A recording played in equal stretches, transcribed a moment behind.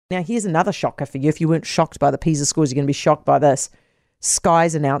Now, here's another shocker for you. If you weren't shocked by the PISA scores, you're going to be shocked by this.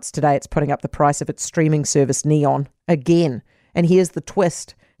 Sky's announced today it's putting up the price of its streaming service Neon again. And here's the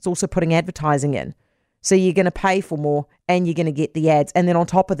twist. It's also putting advertising in. So you're going to pay for more and you're going to get the ads. And then on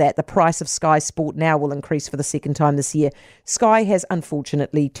top of that, the price of Sky Sport now will increase for the second time this year. Sky has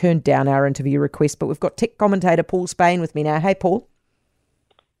unfortunately turned down our interview request, but we've got tech commentator Paul Spain with me now. Hey, Paul.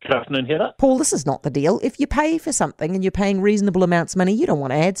 Good afternoon, Heather. Paul, this is not the deal. If you pay for something and you're paying reasonable amounts of money, you don't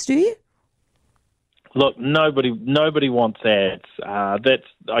want ads, do you? Look, nobody wants ads. I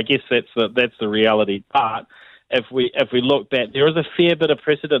guess that's the reality. But if we looked at, there is a fair bit of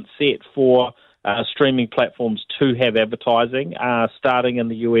precedent set for streaming platforms to have advertising, starting in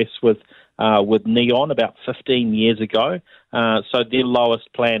the US with Neon about 15 years ago. So their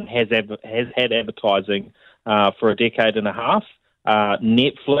lowest plan has had advertising for a decade and a half.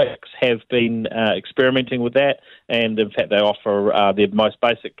 Netflix have been experimenting with that, and in fact they offer their most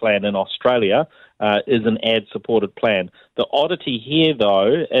basic plan in Australia is an ad-supported plan. The oddity here,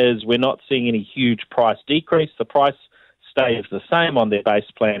 though, is we're not seeing any huge price decrease. The price stays the same on their base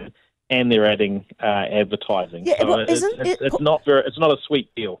plan, and they're adding advertising. Yeah, so well, it's not a sweet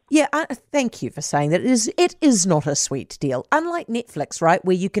deal. Yeah, thank you for saying that. It is not a sweet deal. Unlike Netflix, right,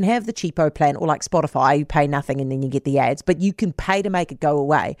 where you can have the cheapo plan, or like Spotify, you pay nothing and then you get the ads, but you can pay to make it go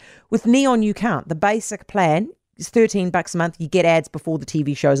away. With Neon, you can't. The basic plan is $13 a month. You get ads before the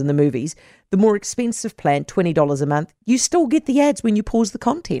TV shows and the movies. The more expensive plan, $20 a month, you still get the ads when you pause the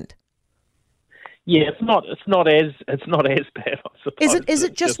content. Yeah, it's not as bad, I suppose. Is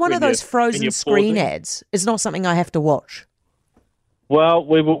it just one of those frozen screen ads? It's not something I have to watch. Well,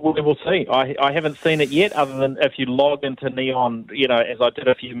 we will see. I haven't seen it yet, other than if you log into Neon, as I did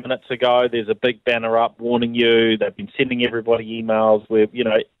a few minutes ago, there's a big banner up warning you. They've been sending everybody emails.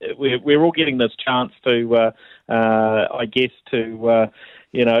 We're all getting this chance to,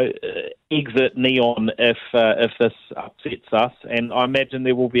 exit Neon if this upsets us. And I imagine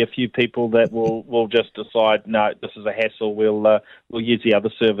there will be a few people that will just decide, no, this is a hassle. We'll use the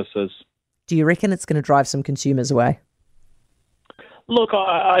other services. Do you reckon it's going to drive some consumers away? Look,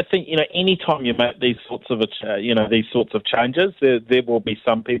 I think any time you make these sorts of changes, there will be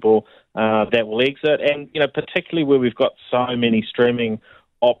some people that will exit, and particularly where we've got so many streaming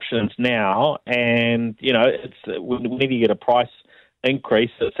options now, and it's whenever you get a price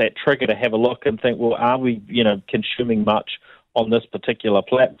increase, it's that trigger to have a look and think, well, are we consuming much on this particular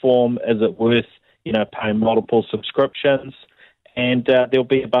platform? Is it worth paying multiple subscriptions? And there'll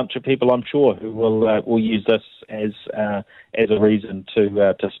be a bunch of people, I'm sure, who will use this as a reason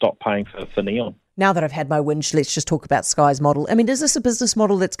to stop paying for Neon. Now that I've had my whinge, let's just talk about Sky's model. I mean, is this a business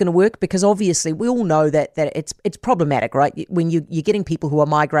model that's going to work? Because obviously we all know that it's problematic, right? When you're getting people who are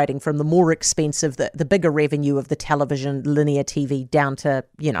migrating from the more expensive, the bigger revenue of the television, linear TV, down to,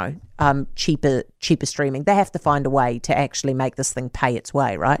 cheaper streaming. They have to find a way to actually make this thing pay its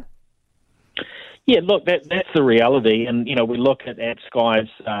way, right? Yeah, look, that's the reality, and we look at Sky's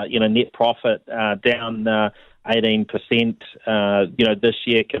net profit down 18%, this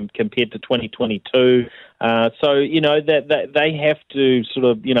year compared to 2022. So that they have to sort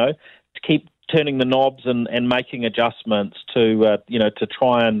of keep turning the knobs and making adjustments to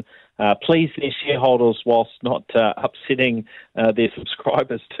try and please their shareholders whilst not upsetting their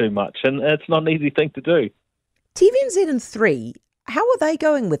subscribers too much, and it's not an easy thing to do. TVNZ and 3. How are they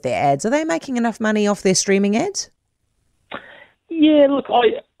going with their ads? Are they making enough money off their streaming ads? Yeah, look,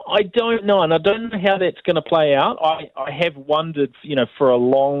 I don't know, and I don't know how that's going to play out. I have wondered, for a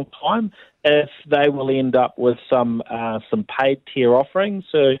long time, if they will end up with some paid tier offerings,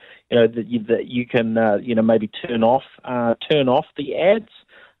 so that you can maybe turn off the ads.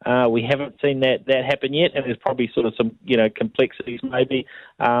 We haven't seen that happen yet, and there's probably sort of some complexities maybe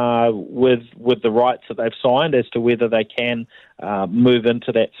with the rights that they've signed as to whether they can move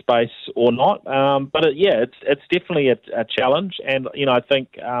into that space or not. But it's definitely a challenge, and I think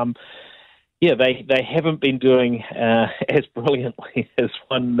they haven't been doing as brilliantly as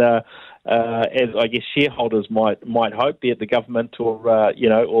as I guess shareholders might hope, be it the government or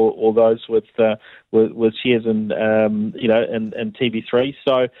those with shares in in TV3.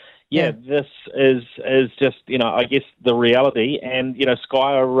 So this is just I guess the reality, and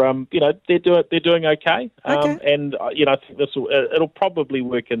Sky are they're doing okay. And I think it'll probably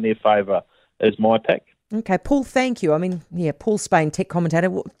work in their favour, is my pick. Okay, Paul, thank you. I mean, Paul Spain, tech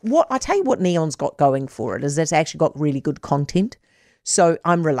commentator. I tell you what Neon's got going for it is it's actually got really good content. So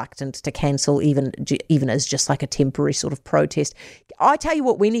I'm reluctant to cancel even as just like a temporary sort of protest. I tell you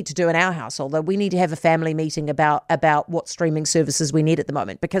what we need to do in our household, though. We need to have a family meeting about what streaming services we need at the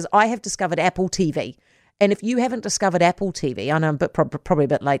moment, because I have discovered Apple TV And if you haven't discovered Apple TV, I know I'm probably a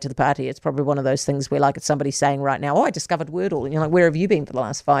bit late to the party. It's probably one of those things where like it's somebody saying right now, oh, I discovered Wordle. And you're like, where have you been for the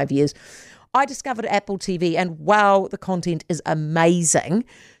last 5 years? I discovered Apple TV and wow, the content is amazing.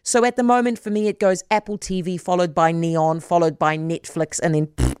 So at the moment for me, it goes Apple TV followed by Neon, followed by Netflix, and then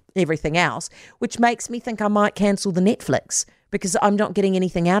everything else, which makes me think I might cancel the Netflix because I'm not getting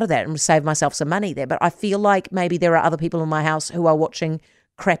anything out of that and save myself some money there. But I feel like maybe there are other people in my house who are watching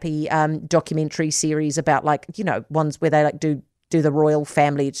crappy documentary series about like, you know, ones where they like do the royal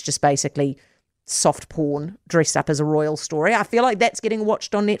family. It's just basically soft porn dressed up as a royal story. I feel like that's getting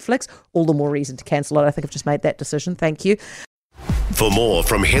watched on Netflix. All the more reason to cancel it. I think I've just made that decision. Thank you. For more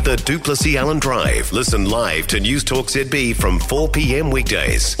from Heather Duplessis Allen Drive, listen live to News Talk ZB from 4 p.m.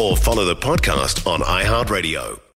 weekdays or follow the podcast on iHeartRadio.